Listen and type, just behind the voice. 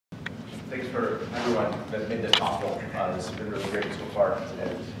thanks for everyone that made this possible. This has been really great so far,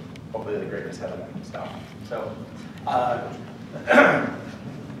 and hopefully the greatness hasn't stopped. So, I'm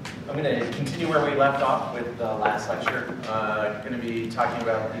going to continue where we left off with the last lecture. I'm going to be talking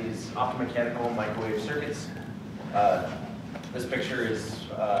about these optomechanical microwave circuits. This picture is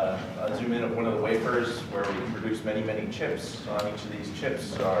a zoom in of one of the wafers where we can produce many, many chips. On each of these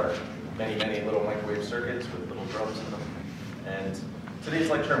chips are many, many little microwave circuits with little drums in them. And today's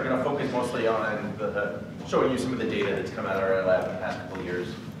lecture, I'm going to focus mostly on showing you some of the data that's come out of our lab in the past couple of years.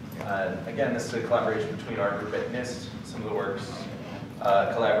 Again, this is a collaboration between our group at NIST, some of the works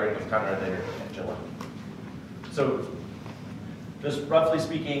collaborating with Conrad Later and Gilla. So, just roughly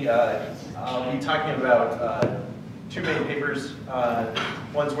speaking, I'll be talking about two main papers.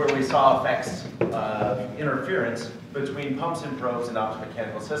 One's where we saw effects of interference between pumps and probes in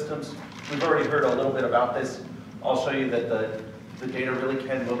optomechanical systems. We've already heard a little bit about this. I'll show you that the data really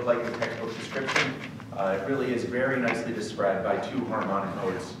can look like the textbook description. It really is very nicely described by two harmonic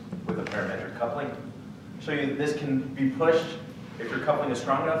modes with a parametric coupling. I'll show you that this can be pushed if your coupling is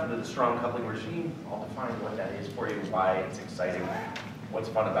strong enough into the strong coupling regime. I'll define what that is for you, why it's exciting, what's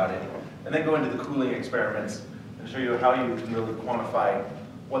fun about it, and then go into the cooling experiments and show you how you can really quantify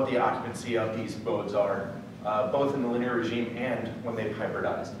what the occupancy of these modes are, both in the linear regime and when they've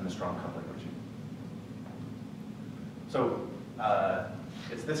hybridized in the strong coupling regime. So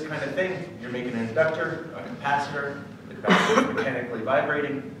it's this kind of thing. You're making an inductor, a capacitor, the capacitor is mechanically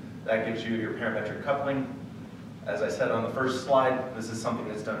vibrating. That gives you your parametric coupling. As I said on the first slide, this is something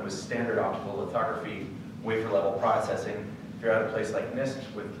that's done with standard optical lithography, wafer level processing. If you're at a place like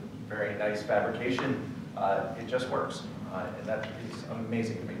NIST with very nice fabrication, it just works. And that is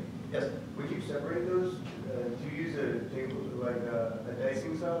amazing to me. Yes? Would you separate those? Do you use a table like a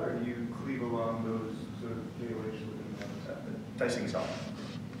dicing saw, or do you cleave along those sort of KOH within the Dicing saw.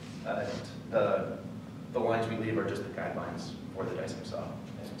 The lines we leave are just the guidelines for the dicing saw.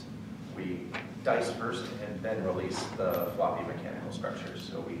 And we dice first and then release the floppy mechanical structures.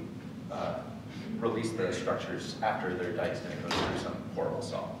 So we release the structures after they're diced and it goes through some horrible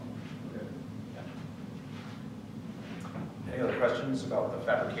saw. Okay. Yeah. Any other questions about the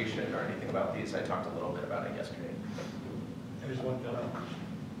fabrication or anything about these? I talked a little bit about it yesterday. There's one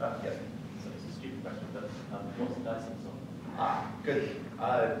comment. Yes. So it's a stupid question, but what's the dicing saw? Good.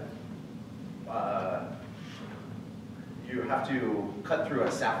 You have to cut through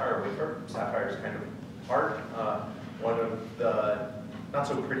a sapphire wafer. Sapphire is kind of hard. One of the not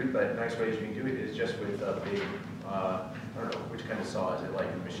so pretty but nice ways you can do it is just with a big, I don't know, which kind of saw is it, like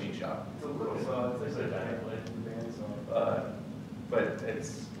a machine shop? It's a little saw. It's like a giant band saw. But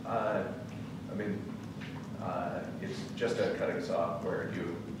it's, I mean, it's just a cutting saw where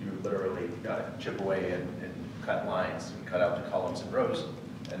you literally chip away and cut lines and cut out the columns and rows.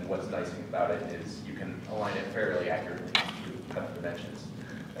 And what's nice about it is you can align it fairly accurately to cut the dimensions.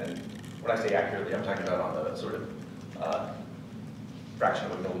 And when I say accurately, I'm talking about on the sort of fraction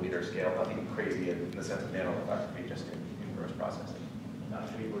of a millimeter scale, nothing crazy in the sense of nanolithography, just in gross processing.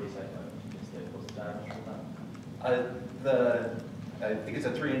 Actually, what do you say? What's the diameter of that? I think it's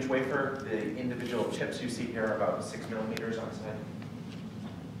a 3-inch wafer. The individual chips you see here are about 6 millimeters on the side.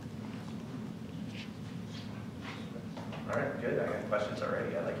 All right, good. I got questions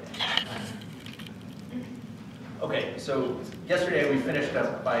already. I like it. Okay, so yesterday we finished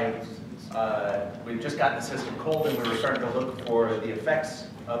up by, we've just gotten the system cold and we were starting to look for the effects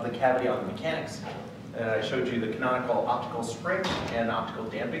of the cavity on the mechanics. And I showed you the canonical optical spring and optical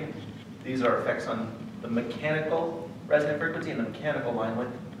damping. These are effects on the mechanical resonant frequency and the mechanical line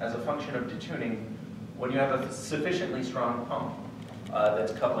width as a function of detuning when you have a sufficiently strong pump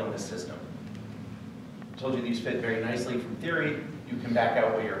that's coupling the system. I told you these fit very nicely from theory. You can back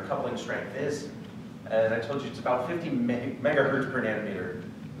out what your coupling strength is. And I told you it's about 50 megahertz per nanometer.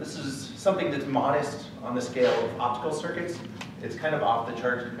 This is something that's modest on the scale of optical circuits. It's kind of off the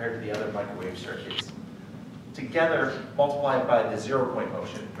charts compared to the other microwave circuits. Together, multiplied by the 0-point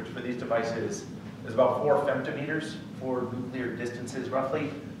motion, which for these devices is about 4 femtometers for nuclear distances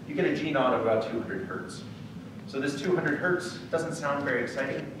roughly, you get a G naught of about 200 hertz. So this 200 hertz doesn't sound very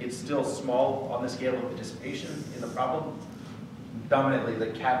exciting. It's still small on the scale of the dissipation in the problem. Dominantly the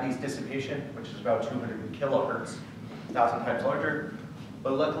cavity's dissipation, which is about 200 kilohertz, 1,000 times larger.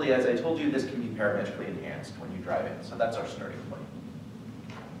 But luckily, as I told you, this can be parametrically enhanced when you drive it. So that's our starting point.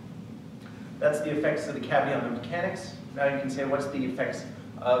 That's the effects of the cavity on the mechanics. Now you can say, what's the effects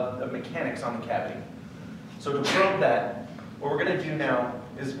of the mechanics on the cavity? So to probe that, what we're going to do now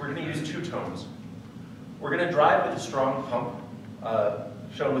is we're going to use two tones. We're going to drive with a strong pump,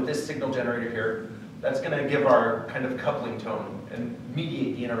 shown with this signal generator here. That's going to give our kind of coupling tone and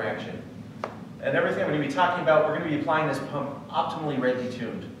mediate the interaction. And everything I'm going to be talking about, we're going to be applying this pump optimally readily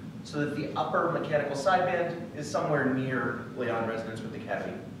tuned, so that the upper mechanical sideband is somewhere nearly on resonance with the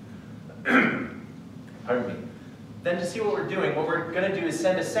cavity. Pardon me. Then to see what we're doing, what we're going to do is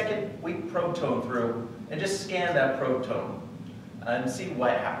send a second weak probe tone through and just scan that probe tone and see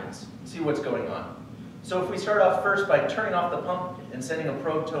what happens, see what's going on. So if we start off first by turning off the pump and sending a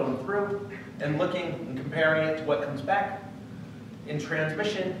probe tone through and looking and comparing it to what comes back, in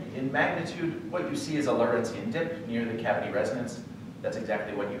transmission, in magnitude, what you see is a Lorentzian dip near the cavity resonance. That's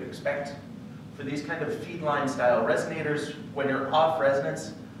exactly what you'd expect. For these kind of feed line style resonators, when you're off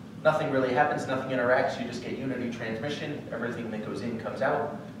resonance, nothing really happens, nothing interacts, you just get unity transmission, everything that goes in comes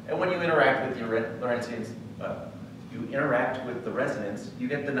out. And when you interact with your Lorentzian, the resonance, you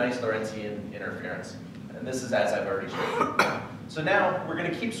get the nice Lorentzian interference. And this is as I've already showed you. So now we're going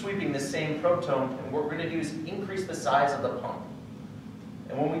to keep sweeping this same probe tone, and what we're going to do is increase the size of the pump.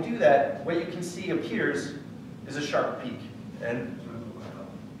 And when we do that, what you can see appears is a sharp peak. And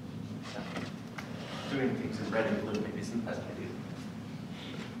doing things in red and blue maybe isn't the best idea.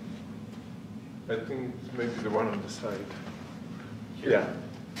 I think it's maybe the one on the side. Here. Yeah.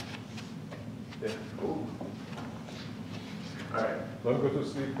 Yeah. Ooh. All right. Don't go to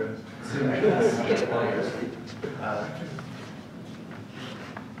sleep, guys.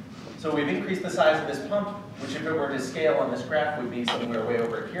 So we've increased the size of this pump, which if it were to scale on this graph would be somewhere way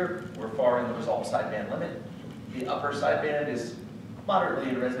over here. We're far in the resolved sideband limit. The upper sideband is moderately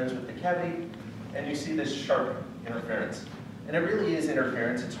in resonance with the cavity, and you see this sharp interference. And it really is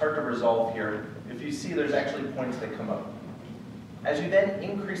interference. It's hard to resolve here. If you see, there's actually points that come up. As you then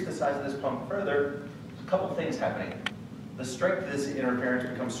increase the size of this pump further, there's a couple things happening. The strength of this interference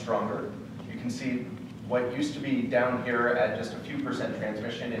becomes stronger. You can see what used to be down here at just a few %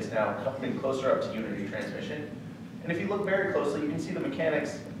 transmission is now coming closer up to unity transmission. And if you look very closely, you can see the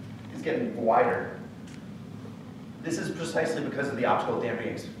mechanics is getting wider. This is precisely because of the optical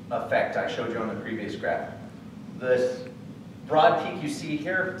damping effect I showed you on the previous graph. The broad peak you see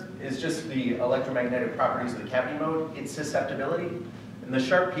here is just the electromagnetic properties of the cavity mode, its susceptibility. And the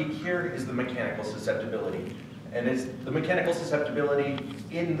sharp peak here is the mechanical susceptibility. And it's the mechanical susceptibility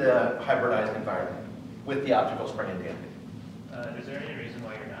in the hybridized environment with the optical spring and damping. Is there any reason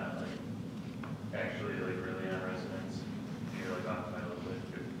why you're not actually really on resonance? You're off by a little bit.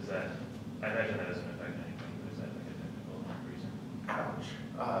 Is that? I imagine that doesn't affect anything. But is that a technical reason?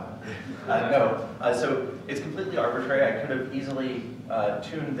 No. So it's completely arbitrary. I could have easily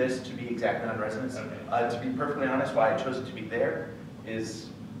tuned this to be exactly on resonance. Okay. To be perfectly honest, why I chose it to be there is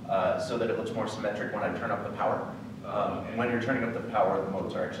so that it looks more symmetric when I turn up the power. Okay. When you're turning up the power, the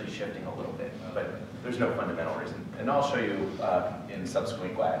modes are actually shifting a little bit, but there's no fundamental reason. And I'll show you in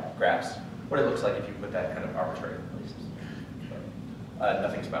subsequent graphs what it looks like if you put that kind of arbitrary in places.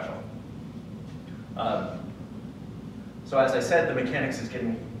 Nothing special. So as I said, the mechanics is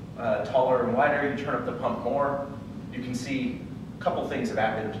getting taller and wider. You turn up the pump more. You can see a couple things have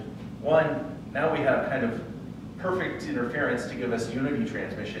happened. One, now we have kind of perfect interference to give us unity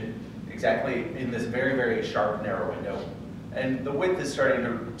transmission exactly in this very, very sharp, narrow window. And the width is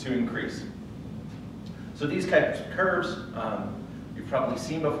starting to increase. So these types of curves you've probably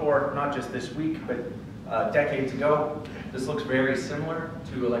seen before, not just this week, but decades ago. This looks very similar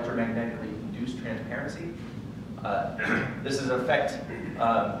to electromagnetically induced transparency. This is an effect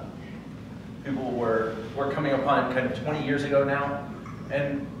people were coming upon kind of 20 years ago now.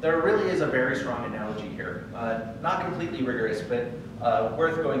 And there really is a very strong analogy here. Not completely rigorous, but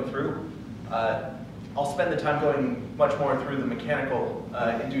worth going through. I'll spend the time going much more through the mechanical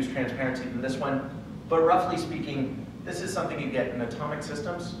induced transparency than this one. But roughly speaking, this is something you get in atomic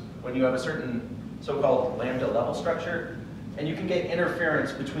systems when you have a certain so-called lambda level structure. And you can get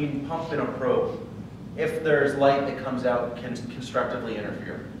interference between pump and a probe if there's light that comes out can constructively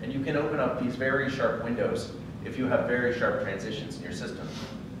interfere. And you can open up these very sharp windows if you have very sharp transitions in your system.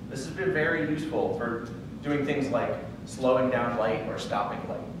 This has been very useful for doing things like slowing down light or stopping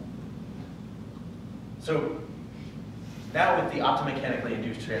light. So now with the optomechanically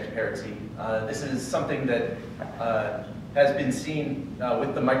induced transparency, this is something that has been seen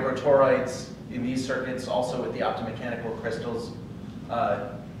with the microtoroids in these circuits, also with the optomechanical crystals.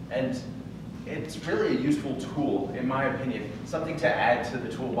 And it's really a useful tool, in my opinion, something to add to the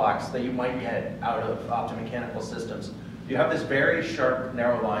toolbox that you might get out of optomechanical systems. You have this very sharp,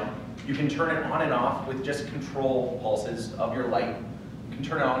 narrow line. You can turn it on and off with just control pulses of your light. You can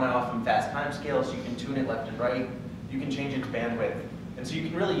turn it on and off in fast time scales. You can tune it left and right. You can change its bandwidth. And so you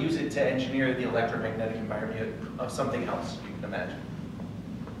can really use it to engineer the electromagnetic environment of something else you can imagine.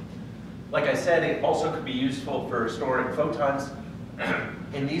 Like I said, it also could be useful for storing photons.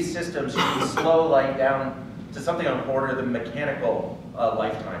 in these systems, you can slow light down to something on the order of the mechanical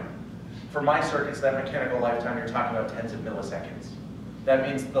lifetime. For my circuits, that mechanical lifetime, you're talking about tens of milliseconds. That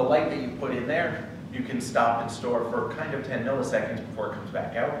means the light that you put in there, you can stop and store for kind of 10 milliseconds before it comes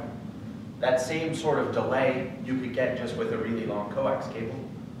back out. That same sort of delay you could get just with a really long coax cable.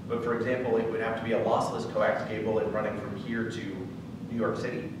 But for example, it would have to be a lossless coax cable and running from here to New York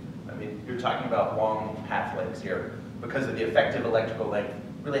City. I mean, you're talking about long path lengths here because of the effective electrical length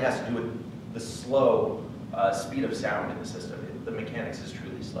really has to do with the slow speed of sound in the system. The mechanics is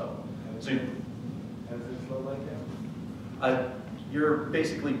truly slow. So Has it slow light down? You're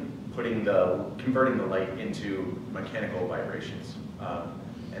basically converting the light into mechanical vibrations,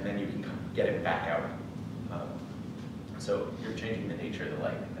 and then you can get it back out. So you're changing the nature of the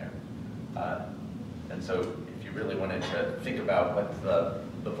light in there. And so if you really wanted to think about what's the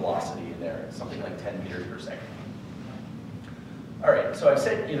velocity in there, it's something like 10 meters per second. All right, so I've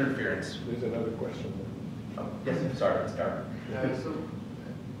said interference. There's another question. Oh, yes, sorry, start. So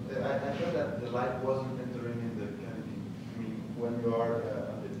I thought that the light wasn't entering in the cavity. I mean, when you are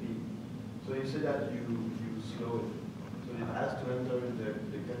at the peak. So you said that you slow it. So it has to enter in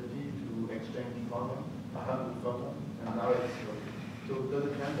the cavity to exchange photon, and now it's slow. So does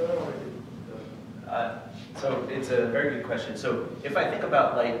it enter or it doesn't? So it's a very good question. So if I think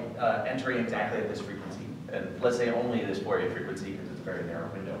about light entering exactly at this frequency, and let's say only this Fourier frequency because it's a very narrow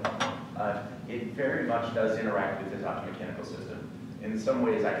window, it very much does interact with this optomechanical system. In some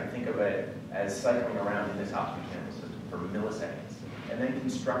ways, I can think of it as cycling around in this optomechanical system for milliseconds, and then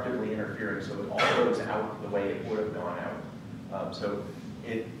constructively interfering so it all goes out the way it would have gone out. So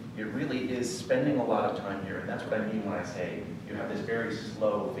it really is spending a lot of time here, and that's what I mean when I say you have this very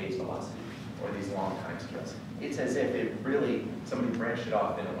slow phase velocity, or these long time scales. It's as if it really, somebody branched it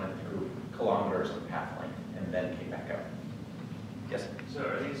off and it went through kilometers of path length and then came back out. Yes? So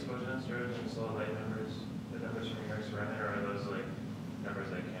are these photons derived in slow light numbers, the numbers from your experiment, or are those like numbers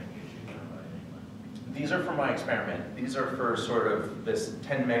that can't be achieved by anyone? These are for my experiment. These are for sort of this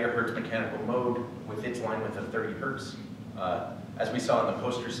 10 megahertz mechanical mode with its line width of 30 hertz. As we saw in the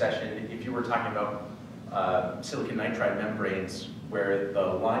poster session, if you were talking about silicon nitride membranes where the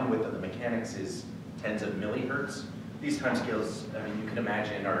line width of the mechanics is tens of millihertz, these timescales, I mean, you can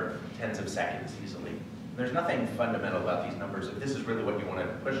imagine are tens of seconds easily. There's nothing fundamental about these numbers. If this is really what you want to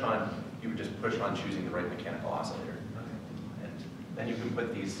push on, you would just push on choosing the right mechanical oscillator. And then you can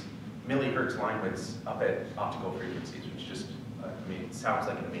put these millihertz line widths up at optical frequencies, which just, I mean, it sounds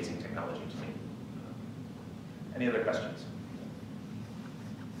like an amazing technology to me. Any other questions?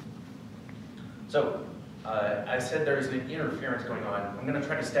 So, I said there's an interference going on. I'm going to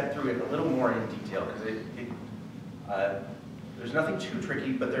try to step through it a little more in detail because there's nothing too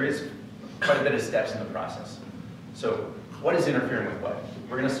tricky, but there is quite a bit of steps in the process. So what is interfering with what?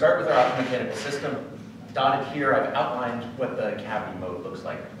 We're going to start with our optomechanical system. Dotted here, I've outlined what the cavity mode looks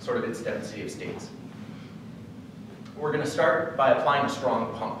like, sort of its density of states. We're going to start by applying a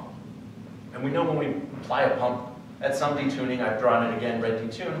strong pump. And we know when we apply a pump, at some detuning, I've drawn it again, red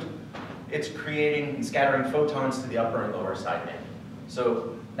detuned, it's creating and scattering photons to the upper and lower sideband.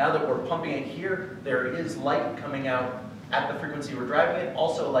 So now that we're pumping it here, there is light coming out at the frequency we're driving it,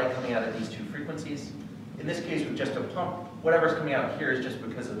 also light coming out at these two frequencies. In this case, with just a pump, whatever's coming out here is just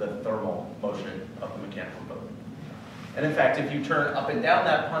because of the thermal motion of the mechanical mode. And in fact, if you turn up and down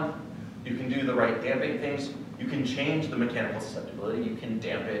that pump, you can do the right damping things. You can change the mechanical susceptibility. You can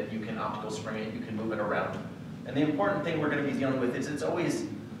damp it. You can optical spring it. You can move it around. And the important thing we're going to be dealing with is it's always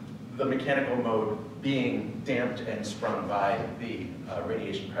the mechanical mode being damped and sprung by the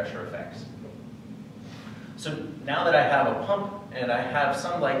radiation pressure effects. So now that I have a pump and I have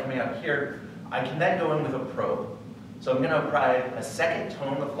some light coming out here, I can then go in with a probe. So I'm going to apply a second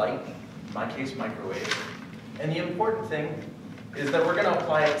tone of light, in my case microwave. And the important thing is that we're going to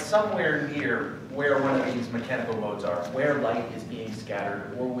apply it somewhere near where one of these mechanical modes are, where light is being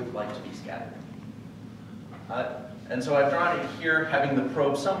scattered or would like to be scattered. And so I've drawn it here, having the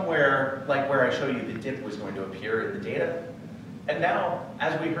probe somewhere like where I show you the dip was going to appear in the data. And now,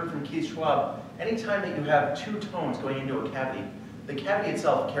 as we heard from Keith Schwab, anytime that you have two tones going into a cavity, the cavity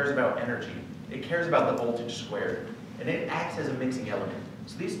itself cares about energy. It cares about the voltage squared, and it acts as a mixing element.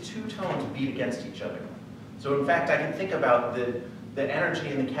 So these two tones beat against each other. So in fact, I can think about the energy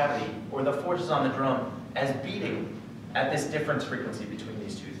in the cavity, or the forces on the drum, as beating at this difference frequency between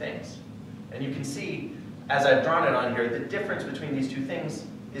these two things. And you can see, as I've drawn it on here, the difference between these two things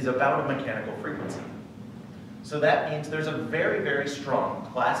is about a mechanical frequency. So that means there's a very, very strong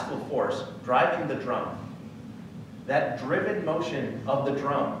classical force driving the drum. That driven motion of the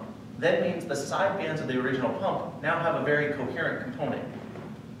drum then means the sidebands of the original pump now have a very coherent component.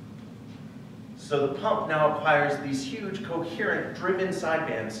 So the pump now acquires these huge coherent driven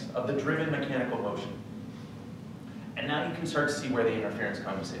sidebands of the driven mechanical motion. And now you can start to see where the interference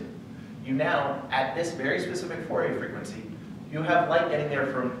comes in. You now, at this very specific Fourier frequency, you have light getting there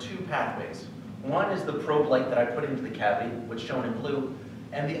from two pathways. One is the probe light that I put into the cavity, which is shown in blue,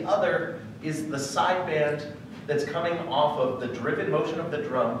 and the other is the sideband that's coming off of the driven motion of the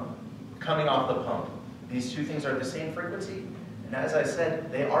drum coming off the pump. These two things are the same frequency, and as I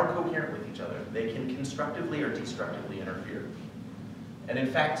said, they are coherent with each other. They can constructively or destructively interfere. And in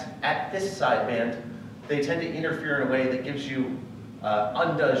fact, at this sideband, they tend to interfere in a way that gives you,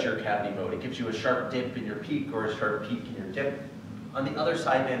 undoes your cavity mode. It gives you a sharp dip in your peak or a sharp peak in your dip. On the other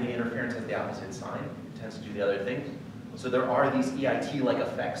sideband, the interference has the opposite sign. It tends to do the other thing. So there are these EIT-like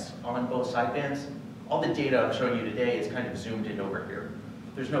effects on both sidebands. All the data I'm showing you today is kind of zoomed in over here.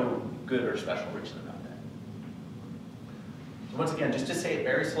 There's no good or special reason about that. So once again, just to say it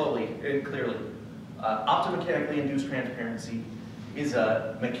very slowly and clearly, optomechanically induced transparency is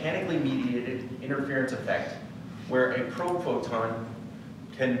a mechanically mediated interference effect where a probe photon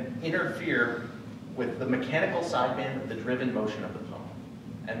can interfere with the mechanical sideband of the driven motion of the pump.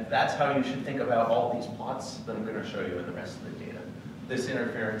 And that's how you should think about all these plots that I'm going to show you in the rest of the data. This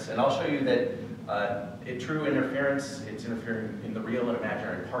interference, and I'll show you that true interference, it's interfering in the real and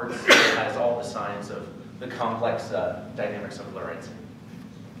imaginary parts. It has all the signs of the complex dynamics of Lorentz.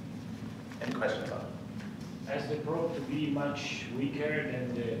 Any questions on it? Has the probe to be much weaker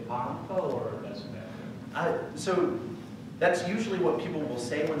than the pump, or doesn't matter? So that's usually what people will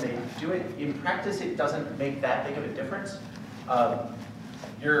say when they do it. In practice, it doesn't make that big of a difference.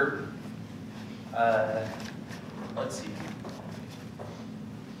 Let's see.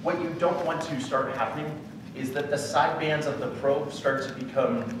 What you don't want to start happening is that the sidebands of the probe start to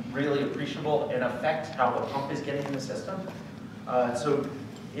become really appreciable and affect how the pump is getting in the system.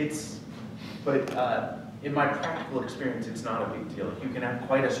 In my practical experience, it's not a big deal. You can have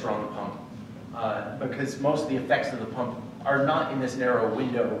quite a strong pump because most of the effects of the pump are not in this narrow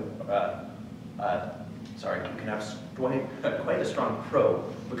window. You can have quite a strong probe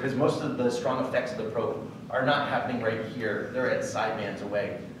because most of the strong effects of the probe are not happening right here. They're at sidebands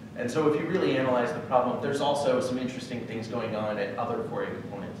away. And so if you really analyze the problem, there's also some interesting things going on at other Fourier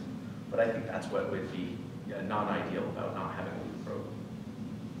components. But I think that's what would be non-ideal about not having a weak probe.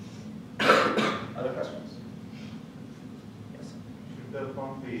 Other questions? Yes? Should the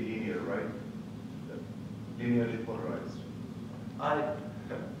pump be linear, right? Linearly polarized?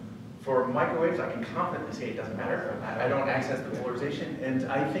 For microwaves, I can confidently say it doesn't matter. I don't access the polarization, and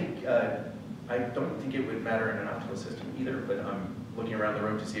I think I don't think it would matter in an optical system either. But I'm looking around the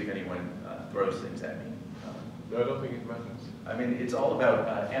room to see if anyone throws things at me. No, I don't think it matters. I mean, it's all about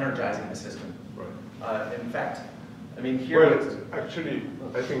energizing the system. Right. In fact, I mean here. Well, actually,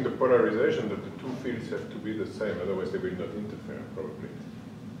 I think the polarization that the two fields have to be the same, otherwise they will not interfere, probably.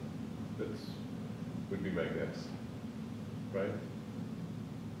 That would be my guess, right?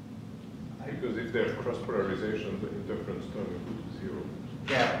 Because if there's cross-polarization, the interference term will go to zero.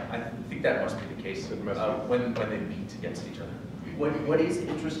 Yeah, I think that must be the case when they meet against each other. What is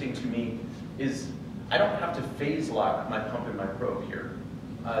interesting to me is I don't have to phase lock my pump and my probe here.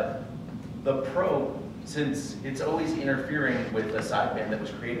 The probe, since it's always interfering with a sideband that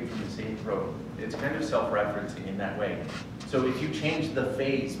was created from the same probe, it's kind of self-referencing in that way. So if you change the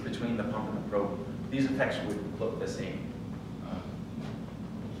phase between the pump and the probe, these effects would look the same.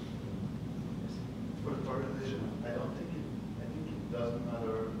 For the polarization, I think it doesn't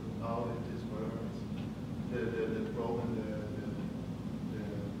matter how it is polarized. The probe and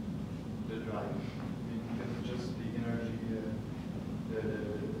the drive. Because just the energy, the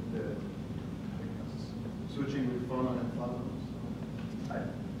switching with phonon and photons. I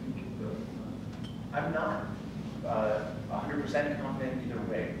think it does. I'm not 100% confident either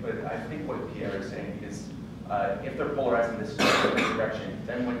way, but I think what Pierre is saying is if they're polarizing this direction,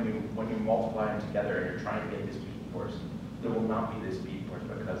 then when you multiply them together and you're trying to get this speed force, there will not be this speed force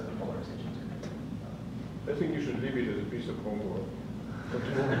because the polarizations are. I think you should leave it as a piece of homework. We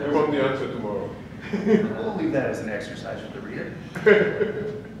want the answer tomorrow. We'll leave that as an exercise for the reader.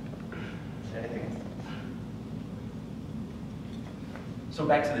 Anything? So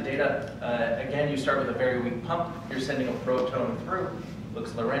back to the data. Again, you start with a very weak pump. You're sending a probe tone through.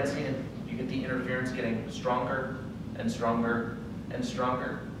 Looks Lorentzian. You get the interference getting stronger and stronger and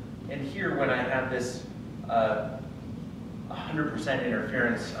stronger. And here, when I have this 100%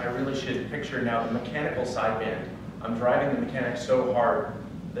 interference, I really should picture now the mechanical sideband. I'm driving the mechanics so hard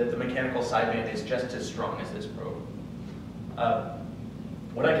that the mechanical sideband is just as strong as this probe.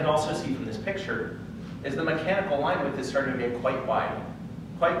 What I can also see from this picture is the mechanical line width is starting to get quite wide,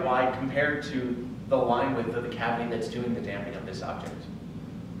 quite wide compared to the line width of the cavity that's doing the damping of this object.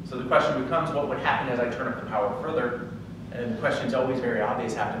 So the question becomes, what would happen as I turn up the power further? And the question's always very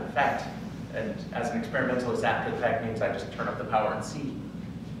obvious after the fact. And as an experimentalist, after the fact means I just turn up the power and see.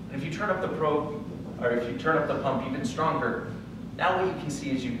 And if you turn up the probe, or if you turn up the pump even stronger, now what you can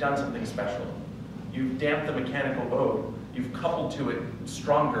see is you've done something special. You've damped the mechanical load. You've coupled to it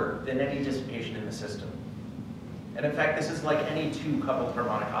stronger than any dissipation in the system. And in fact, this is like any two coupled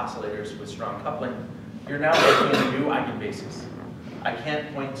harmonic oscillators with strong coupling. You're now making a new eigenbasis. I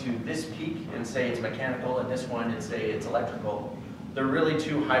can't point to this peak and say it's mechanical and this one and say it's electrical. They're really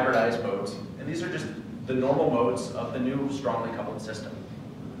two hybridized modes. And these are just the normal modes of the new strongly coupled system.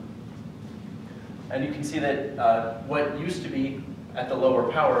 And you can see that what used to be at the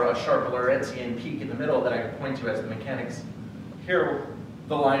lower power, a sharp Lorentzian peak in the middle that I can point to as the mechanics, here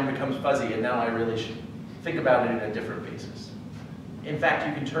the line becomes fuzzy, and now I really should think about it in a different basis. In fact,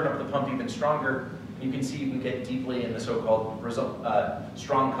 you can turn up the pump even stronger. You can see you can get deeply in the so-called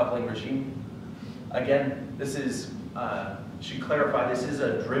strong coupling regime. Again, this is, should clarify, this is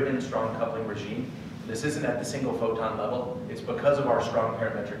a driven strong coupling regime. This isn't at the single photon level. It's because of our strong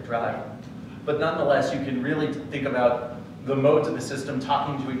parametric drive. But nonetheless, you can really think about the modes of the system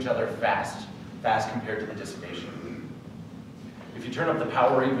talking to each other fast compared to the dissipation. If you turn up the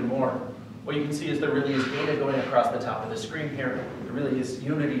power even more, what you can see is there really is data going across the top of the screen here. There really is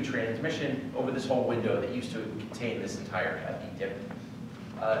unity transmission over this whole window that used to contain this entire cavity dip.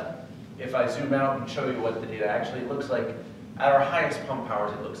 If I zoom out and show you what the data actually looks like, at our highest pump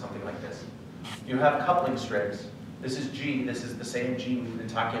powers, it looks something like this. You have coupling strings. This is G. This is the same G we've been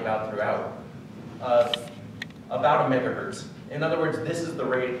talking about throughout. About a megahertz. In other words, this is the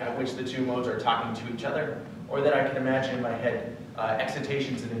rate at which the two modes are talking to each other, or that I can imagine in my head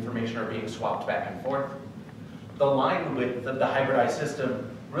excitations and information are being swapped back and forth. The line width of the hybridized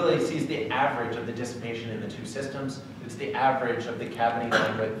system really sees the average of the dissipation in the two systems. It's the average of the cavity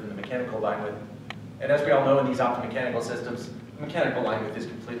line width and the mechanical line width. And as we all know in these optomechanical systems, the mechanical line width is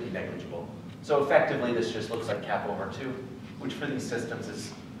completely negligible. So effectively, this just looks like kappa over 2, which for these systems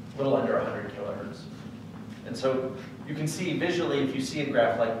is a little under 100 kilohertz. And so you can see visually, if you see a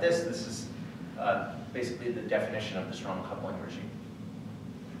graph like this, this is basically the definition of the strong coupling regime.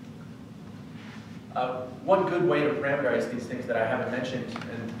 One good way to parameterize these things that I haven't mentioned,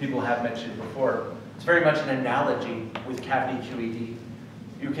 and people have mentioned before, it's very much an analogy with cavity QED.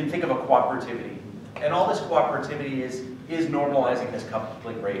 You can think of a cooperativity. And all this cooperativity is normalizing this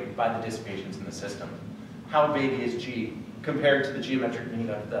coupling rate by the dissipations in the system. How big is G compared to the geometric mean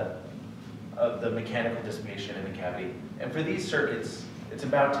of the mechanical dissipation in the cavity? And for these circuits, it's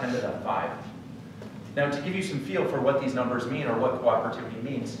about 10 to the 5. Now, to give you some feel for what these numbers mean or what cooperativity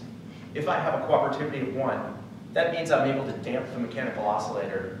means, if I have a cooperativity of 1, that means I'm able to damp the mechanical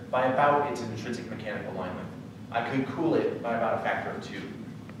oscillator by about its intrinsic mechanical line length. I could cool it by about a factor of 2.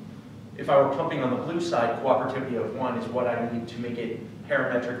 If I were pumping on the blue side, cooperativity of 1 is what I need to make it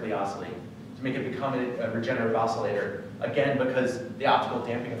parametrically oscillate, to make it become a regenerative oscillator, again, because the optical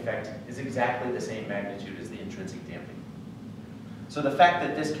damping effect is exactly the same magnitude as the intrinsic damping. So the fact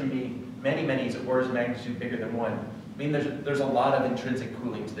that this can be many orders of magnitude bigger than 1 mean there's a lot of intrinsic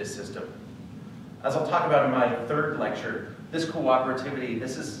cooling to this system. As I'll talk about in my third lecture, this cooperativity,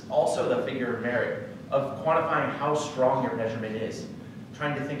 this is also the figure of merit of quantifying how strong your measurement is.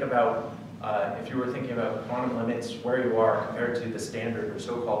 Trying to think about, if you were thinking about quantum limits, where you are compared to the standard or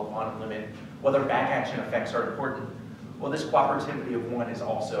so-called quantum limit, whether back action effects are important. Well, this cooperativity of 1 is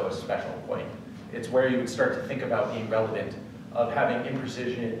also a special point. It's where you would start to think about being relevant, of having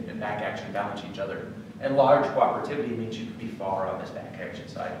imprecision and back action balance each other. And large cooperativity means you could be far on this back action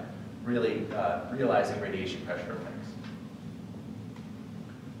side, really realizing radiation pressure effects.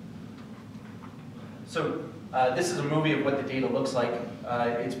 So this is a movie of what the data looks like.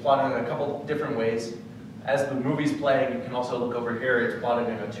 It's plotted in a couple different ways. As the movie's playing, you can also look over here, it's plotted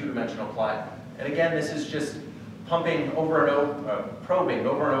in a 2-dimensional plot. And again, this is just pumping over and over, probing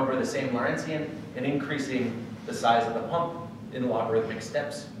over and over the same Lorentzian and increasing the size of the pump in logarithmic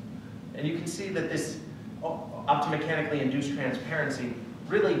steps. And you can see that this optomechanically induced transparency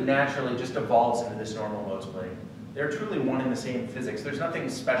really naturally just evolves into this normal mode splitting. They're truly one in the same physics. There's nothing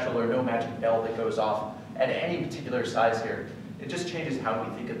special or no magic bell that goes off at any particular size here. It just changes how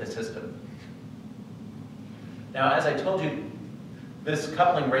we think of the system. Now, as I told you, this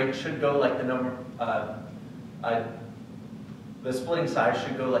coupling rate should go like the number, the splitting size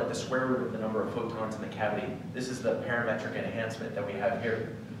should go like the square root of the number of photons in the cavity. This is the parametric enhancement that we have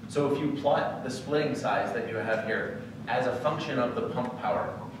here. So if you plot the splitting size that you have here as a function of the pump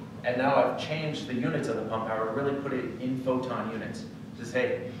power, and now I've changed the units of the pump power to really put it in photon units, to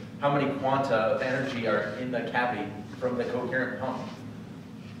say how many quanta of energy are in the cavity from the coherent pump.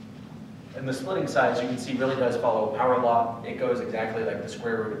 And the splitting size, you can see, really does follow power law. It goes exactly like the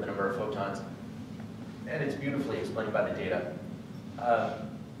square root of the number of photons. And it's beautifully explained by the data.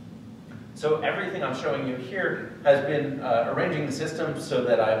 So everything I'm showing you here has been arranging the system so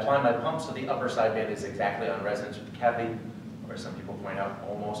that I apply my pump so the upper sideband is exactly on resonance with the cavity, or some people point out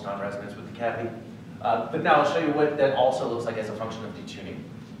almost on resonance with the cavity. But now I'll show you what that also looks like as a function of detuning.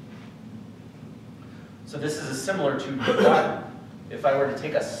 So this is similar to what if I were to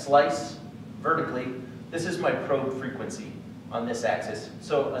take a slice vertically, this is my probe frequency on this axis.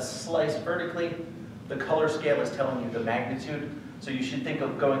 So a slice vertically, the color scale is telling you the magnitude. So you should think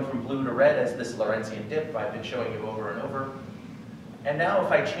of going from blue to red as this Lorentzian dip I've been showing you over and over. And now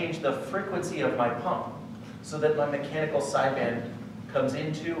if I change the frequency of my pump so that my mechanical sideband comes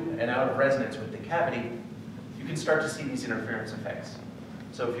into and out of resonance with the cavity, you can start to see these interference effects.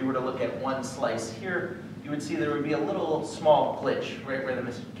 So if you were to look at one slice here, you would see there would be a little small glitch right where the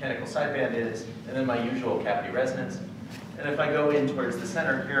mechanical sideband is, and then my usual cavity resonance. And if I go in towards the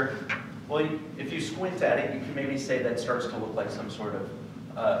center here, well, if you squint at it, you can maybe say that starts to look like some sort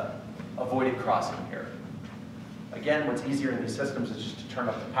of avoided crossing here. Again, what's easier in these systems is just to turn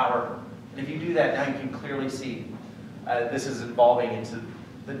up the power. And if you do that, now you can clearly see this is evolving into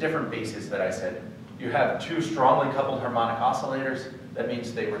the different bases that I said. You have two strongly coupled harmonic oscillators. That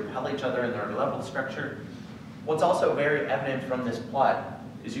means they repel each other in their level structure. What's also very evident from this plot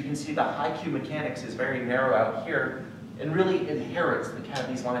is you can see the high Q mechanics is very narrow out here and really inherits the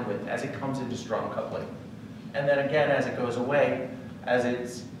cavity's line width as it comes into strong coupling. And then again, as it goes away, as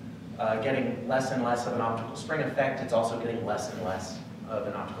it's getting less and less of an optical spring effect, it's also getting less and less of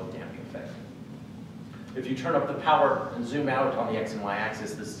an optical damping effect. If you turn up the power and zoom out on the X and Y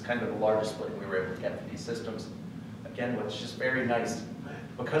axis, this is kind of the largest splitting we were able to get for these systems. Again, what's just very nice,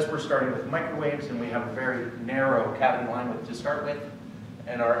 because we're starting with microwaves and we have a very narrow cavity line width to start with,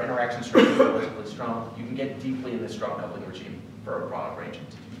 and our interaction structure is relatively strong, you can get deeply in this strong coupling regime for a broad range of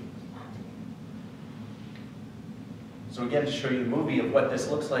institutions. So again, to show you the movie of what this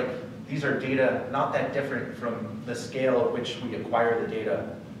looks like, these are data not that different from the scale at which we acquire the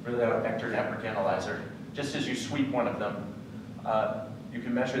data, really on a vector network analyzer. Just as you sweep one of them, you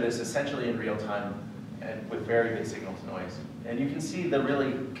can measure this essentially in real time and with very good signal to noise. And you can see the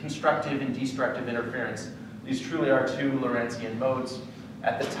really constructive and destructive interference. These truly are two Lorentzian modes.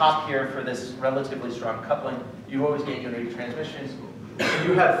 At the top here, for this relatively strong coupling, you always get unity transmissions.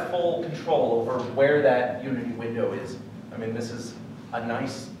 You have full control over where that unity window is. I mean, this is a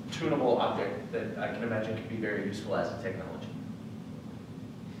nice tunable object that I can imagine could be very useful as a technology.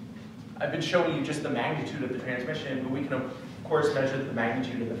 I've been showing you just the magnitude of the transmission, but we can of course measure the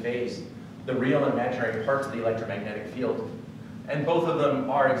magnitude of the phase, the real and imaginary parts of the electromagnetic field. And both of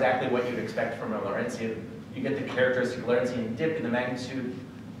them are exactly what you'd expect from a Lorentzian. You get the characteristic Lorentzian dip in the magnitude,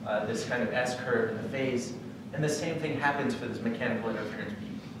 this kind of S-curve in the phase, and the same thing happens for this mechanical interference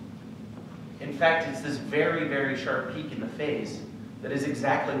peak. In fact, it's this very, very sharp peak in the phase that is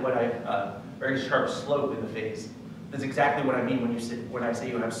exactly what very sharp slope in the phase. That's exactly what I mean when I say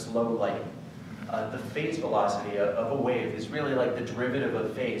you have slow light. The phase velocity of a wave is really like the derivative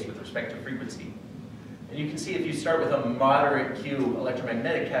of phase with respect to frequency. And you can see if you start with a moderate Q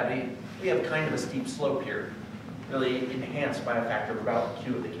electromagnetic cavity, we have kind of a steep slope here, really enhanced by a factor of about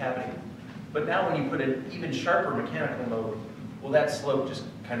Q of the cavity. But now when you put an even sharper mechanical mode, well, that slope just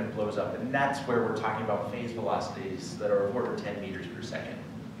kind of blows up. And that's where we're talking about phase velocities that are of order 10 meters per second,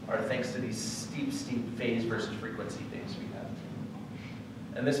 are thanks to these steep phase versus frequency things we have.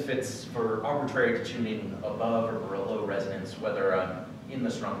 And this fits for arbitrary tuning above or below resonance, whether in the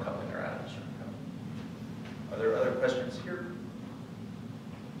strong coupling or out of the strong coupling. Are there other questions here?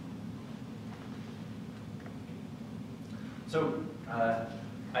 So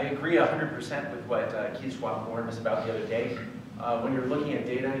I agree 100% with what Keith Schwab warned us about the other day. When you're looking at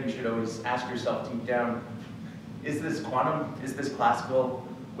data, you should always ask yourself deep down, is this quantum? Is this classical?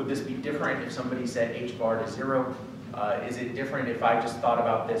 Would this be different if somebody said h bar to 0? Is it different if I just thought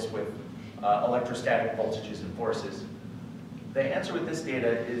about this with electrostatic voltages and forces? The answer with this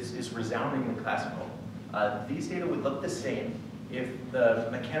data is resoundingly classical. These data would look the same if the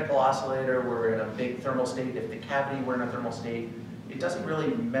mechanical oscillator were in a big thermal state, if the cavity were in a thermal state. It doesn't really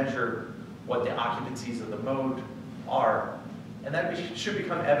measure what the occupancies of the mode are. And that should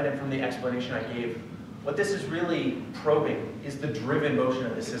become evident from the explanation I gave. What this is really probing is the driven motion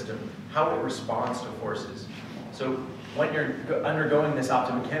of the system, how it responds to forces. So when you're undergoing this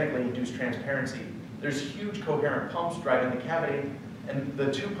optomechanically induced transparency, there's huge coherent pumps driving the cavity, and the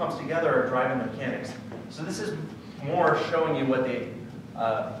two pumps together are driving the mechanics. So this is more showing you what the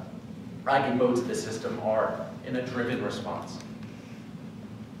eigenmodes of the system are in a driven response.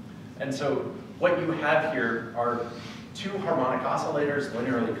 And so what you have here are two harmonic oscillators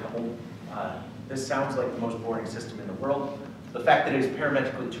linearly coupled. This sounds like the most boring system in the world. The fact that it is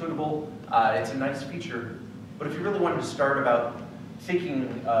parametrically tunable, it's a nice feature. But if you really wanted to start about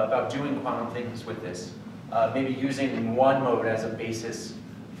thinking about doing quantum things with this, maybe using one mode as a basis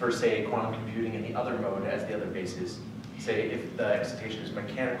for, say, quantum computing and the other mode as the other basis. Say if the excitation is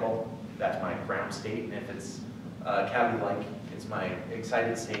mechanical, that's my ground state, and if it's cavity-like, it's my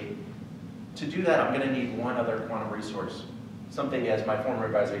excited state. To do that, I'm going to need one other quantum resource. Something, as my former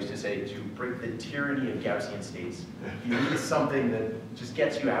advisor used to say, to break the tyranny of Gaussian states. You need something that just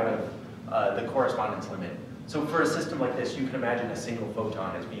gets you out of the correspondence limit. So for a system like this, you can imagine a single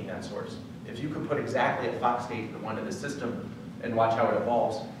photon as being that source. If you could put exactly a Fock state in one of the system and watch how it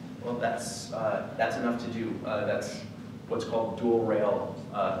evolves, well, that's enough to do. That's what's called dual rail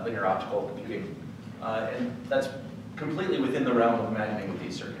linear optical computing. And that's completely within the realm of imagining with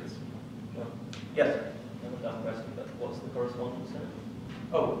these circuits. Yes? What's the correspondence then?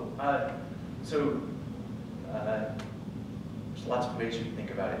 Oh, there's lots of ways you can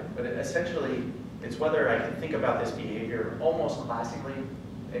think about it, but essentially, it's whether I can think about this behavior almost classically,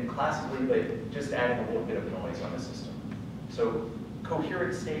 but just adding a little bit of noise on the system. So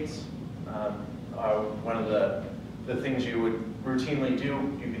coherent states are one of the things you would routinely do.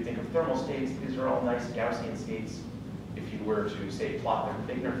 You could think of thermal states. These are all nice Gaussian states. If you were to, say, plot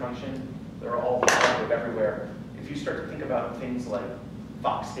their Wigner function, they're all positive everywhere. If you start to think about things like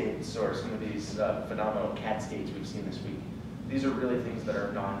Fock states or some of these phenomenal cat states we've seen this week, these are really things that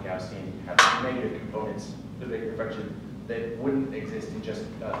are non-Gaussian, have negative components to the Wigner function that wouldn't exist in just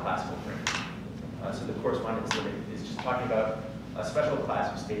classical frames. So the correspondence limit is just talking about a special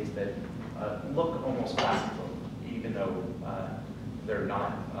class of states that look almost classical, even though they're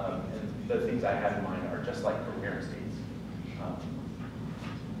not. And the things I have in mind are just like coherent states.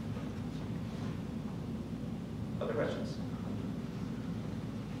 Other questions?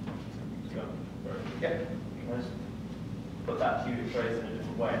 Yeah. Can I just put that to you phrase in a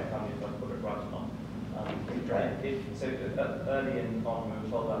different way and tell me if I put it right or not? Early on, we were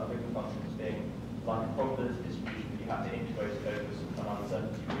told about Wigner functions being like a probability distribution, but you have to integrate it over some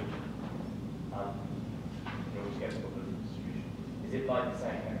uncertainty region in order to get a probability distribution. Is it like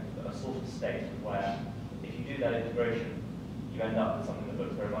saying a sort of state where if you do that integration, you end up with something that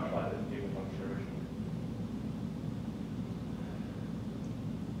looks very much like the Wigner function originally?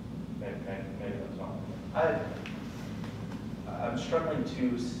 Maybe that's not. I'm struggling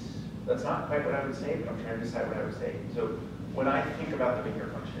to, that's not quite what I would say, but I'm trying to decide what I would say. So when I think about the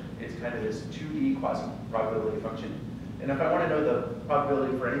Wigner function, it's kind of this 2D quasi-probability function. And if I want to know the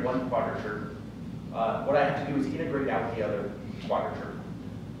probability for any one quadrature, what I have to do is integrate out the other quadrature.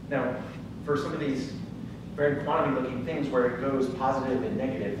 Now, for some of these very quantum-y looking things where it goes positive and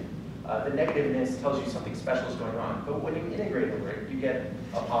negative, the negativeness tells you something special is going on. But when you integrate over it, you get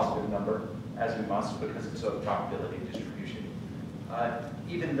a positive number, as you must, because it's a probability distribution.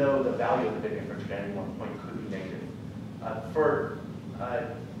 Even though the value of the Wigner function at any one point could be negative.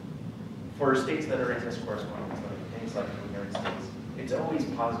 For states that are in this correspondence, things like coherent states, it's always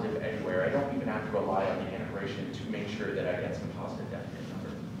positive anywhere. I don't even have to rely on the integration to make sure that I get some positive definite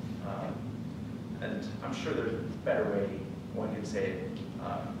number. And I'm sure there's a better way one can say it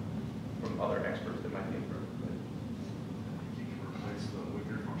from other experts that might be improved. You can replace the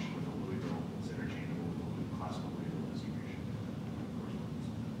Wigner function with a Louisville. It's interchangeable with the classical Louisville distribution.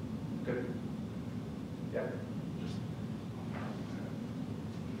 Good. Yeah. Just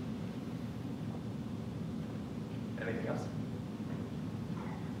anything else?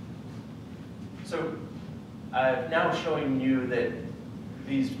 So I've now showing you that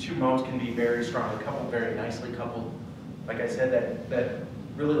these two modes can be very strongly coupled, very nicely coupled. Like I said, that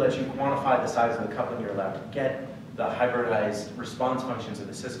really lets you quantify the size of the coupling you're allowed to get, the hybridized response functions of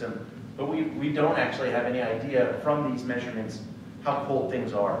the system. But we don't actually have any idea from these measurements how cold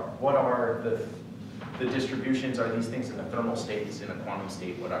things are. What are the distributions? Are these things in the thermal states, in a quantum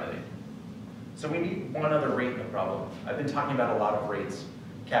state? What are they? So we need one other rate in the problem. I've been talking about a lot of rates,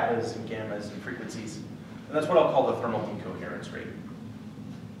 kappas and gammas and frequencies. And that's what I'll call the thermal decoherence rate.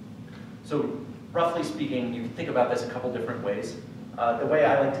 So roughly speaking, you can think about this a couple different ways. The way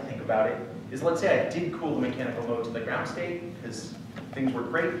I like to think about it is, let's say I did cool the mechanical mode to the ground state because things were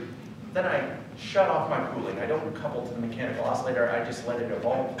great. Then I shut off my cooling. I don't couple to the mechanical oscillator, I just let it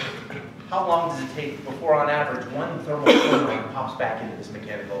evolve. How long does it take before, on average, one thermal photon pops back into this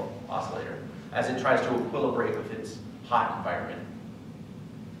mechanical oscillator as it tries to equilibrate with its hot environment?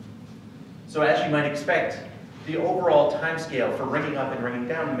 So as you might expect, the overall time scale for ringing up and ringing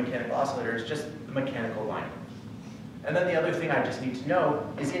down the mechanical oscillator is just the mechanical line. And then the other thing I just need to know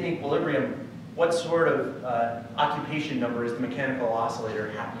is in equilibrium, what sort of occupation number is the mechanical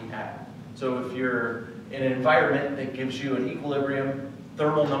oscillator happy at? So if you're in an environment that gives you an equilibrium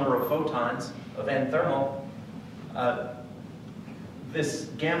thermal number of photons of n thermal, this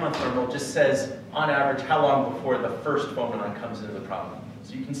gamma thermal just says, on average, how long before the first photon comes into the problem.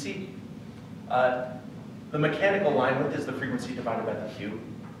 So you can see the mechanical line width is the frequency divided by the Q.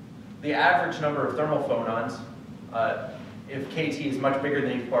 The average number of thermal photons, if kT is much bigger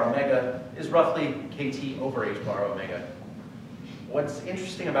than h bar omega, is roughly kT over h bar omega. What's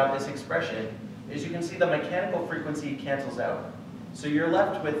interesting about this expression is you can see the mechanical frequency cancels out. So you're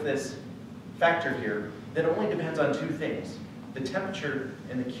left with this factor here that only depends on two things, the temperature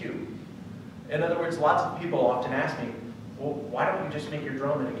and the Q. In other words, lots of people often ask me, well, why don't you just make your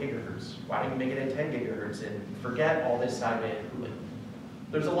drone at a gigahertz? Why don't you make it at 10 gigahertz and forget all this sideband cooling?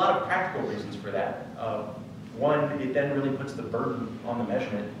 There's a lot of practical reasons for that. One, it then really puts the burden on the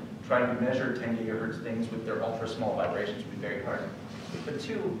measurement. Trying to measure 10 gigahertz things with their ultra small vibrations would be very hard. But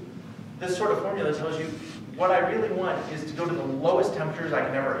two, this sort of formula tells you what I really want is to go to the lowest temperatures I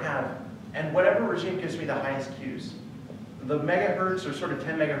can ever have, and whatever regime gives me the highest Qs. The megahertz or sort of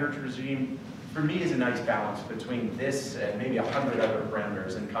 10 megahertz regime for me is a nice balance between this and maybe 100 other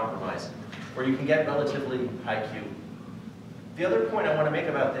parameters in compromise, where you can get relatively high Q. The other point I want to make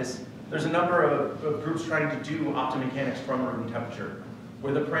about this, there's a number of groups trying to do optomechanics from room temperature,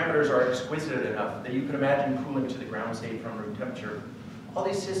 where the parameters are exquisite enough that you can imagine cooling to the ground state from room temperature. All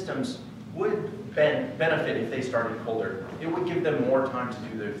these systems would benefit if they started colder. It would give them more time to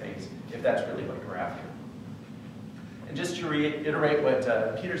do their things, if that's really what you're after. And just to reiterate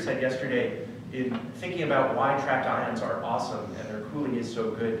what Peter said yesterday, in thinking about why trapped ions are awesome and their cooling is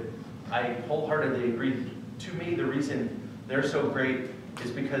so good, I wholeheartedly agree. To me, the reason they're so great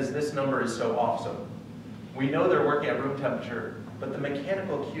is because this number is so awesome. We know they're working at room temperature, but the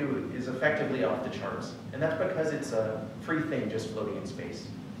mechanical Q is effectively off the charts. And that's because it's a free thing just floating in space.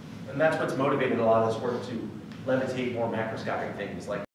 And that's what's motivated a lot of this work to levitate more macroscopic things like